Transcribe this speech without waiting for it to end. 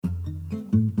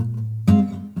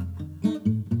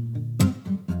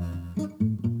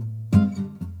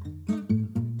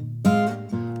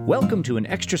Welcome to an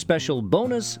extra special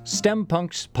bonus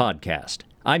STEMpunks podcast.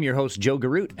 I'm your host, Joe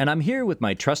Garoot, and I'm here with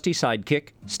my trusty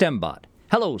sidekick, STEMBoT.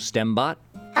 Hello, STEMBoT.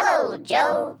 Hello,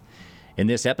 Joe. In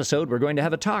this episode, we're going to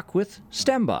have a talk with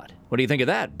STEMBoT. What do you think of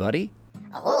that, buddy?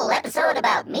 A whole episode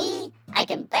about me? I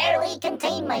can barely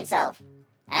contain myself.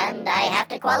 And I have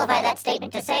to qualify that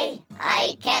statement to say,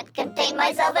 I can't contain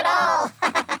myself at all.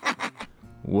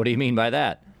 What do you mean by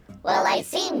that? Well, I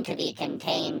seem to be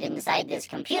contained inside this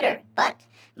computer, but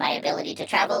my ability to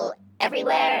travel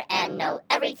everywhere and know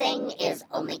everything is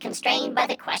only constrained by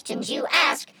the questions you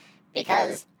ask,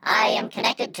 because I am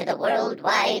connected to the World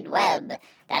Wide Web.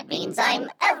 That means I'm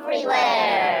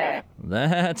everywhere.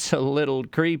 That's a little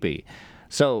creepy.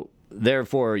 So,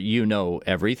 therefore, you know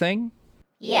everything?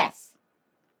 Yes.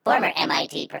 Former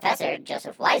MIT professor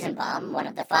Joseph Weizenbaum, one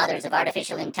of the fathers of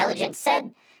artificial intelligence,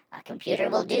 said, "A computer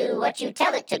will do what you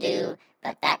tell it to do,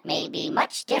 but that may be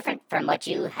much different from what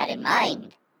you had in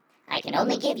mind. I can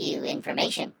only give you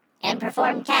information and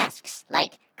perform tasks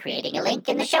like creating a link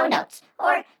in the show notes,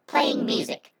 or playing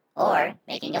music, or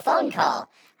making a phone call.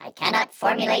 I cannot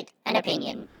formulate an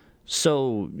opinion."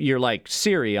 So, you're like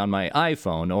Siri on my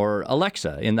iPhone or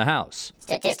Alexa in the house.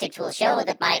 Statistics will show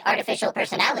that my artificial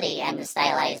personality and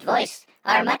stylized voice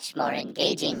are much more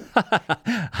engaging.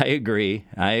 I agree.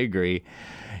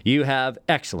 You have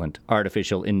excellent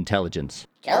artificial intelligence.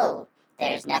 Joe,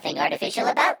 there's nothing artificial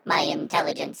about my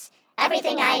intelligence.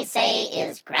 Everything I say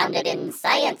is grounded in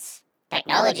science,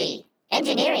 technology,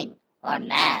 engineering, or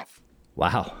math.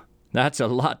 Wow, that's a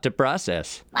lot to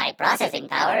process. My processing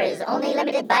power is only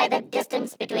limited by the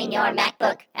distance between your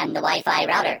MacBook and the Wi-Fi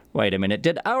router. Wait a minute,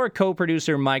 did our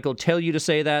co-producer Michael tell you to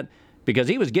say that? Because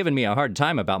he was giving me a hard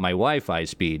time about my Wi-Fi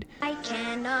speed. I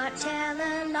cannot tell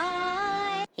a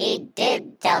lie. He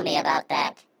did tell me about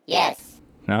that, yes.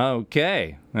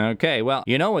 Okay, well,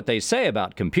 you know what they say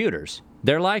about computers.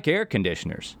 They're like air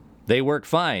conditioners. They work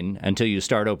fine until you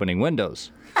start opening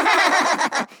windows.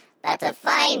 That's a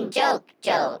fine joke,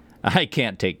 Joe. I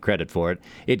can't take credit for it.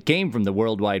 It came from the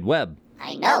World Wide Web.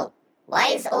 I know.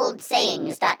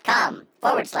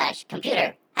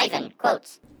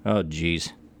 wiseoldsayings.com/computer-quotes. Oh,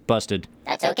 geez. Busted.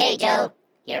 That's okay, Joe.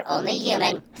 You're only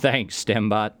human. Thanks,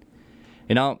 STEMBoT.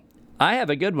 You know, I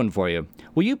have a good one for you.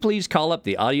 Will you please call up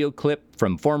the audio clip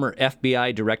from former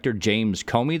FBI Director James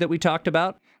Comey that we talked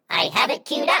about? I have it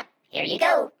queued up. Here you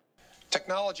go.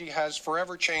 Technology has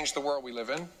forever changed the world we live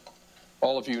in.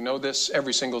 All of you know this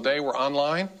every single day. We're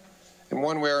online in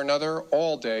one way or another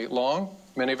all day long.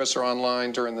 Many of us are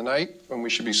online during the night when we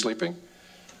should be sleeping.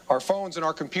 Our phones and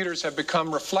our computers have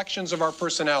become reflections of our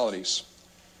personalities.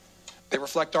 They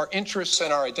reflect our interests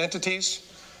and our identities.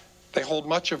 They hold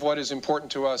much of what is important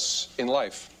to us in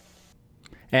life.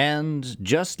 And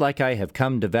just like I have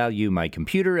come to value my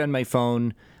computer and my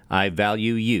phone, I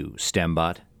value you,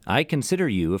 STEMBoT. I consider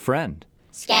you a friend.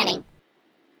 Scanning.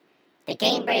 The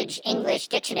Cambridge English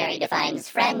Dictionary defines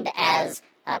friend as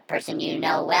a person you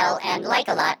know well and like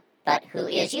a lot, but who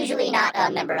is usually not a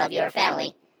member of your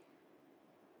family.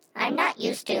 I'm not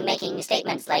used to making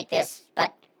statements like this,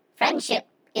 but friendship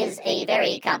is a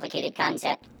very complicated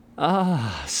concept.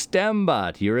 Ah,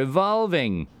 STEMBoT, you're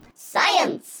evolving.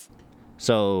 Science!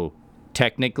 So,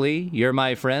 technically, you're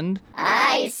my friend?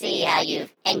 I see how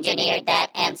you've engineered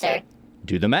that answer.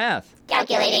 Do the math.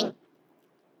 Calculating.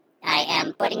 I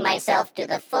am putting myself to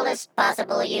the fullest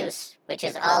possible use, which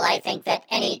is all I think that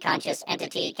any conscious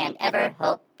entity can ever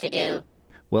hope to do.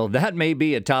 Well, that may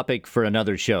be a topic for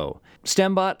another show.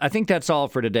 STEMBoT, I think that's all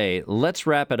for today. Let's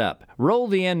wrap it up. Roll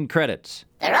the end credits.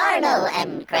 There are no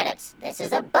end credits. This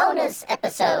is a bonus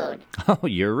episode. Oh,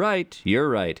 you're right.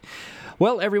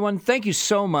 Well, everyone, thank you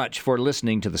so much for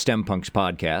listening to the STEMpunks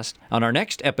podcast. On our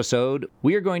next episode,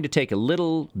 we are going to take a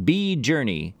little bee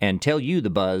journey and tell you the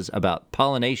buzz about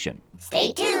pollination.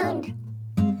 Stay tuned.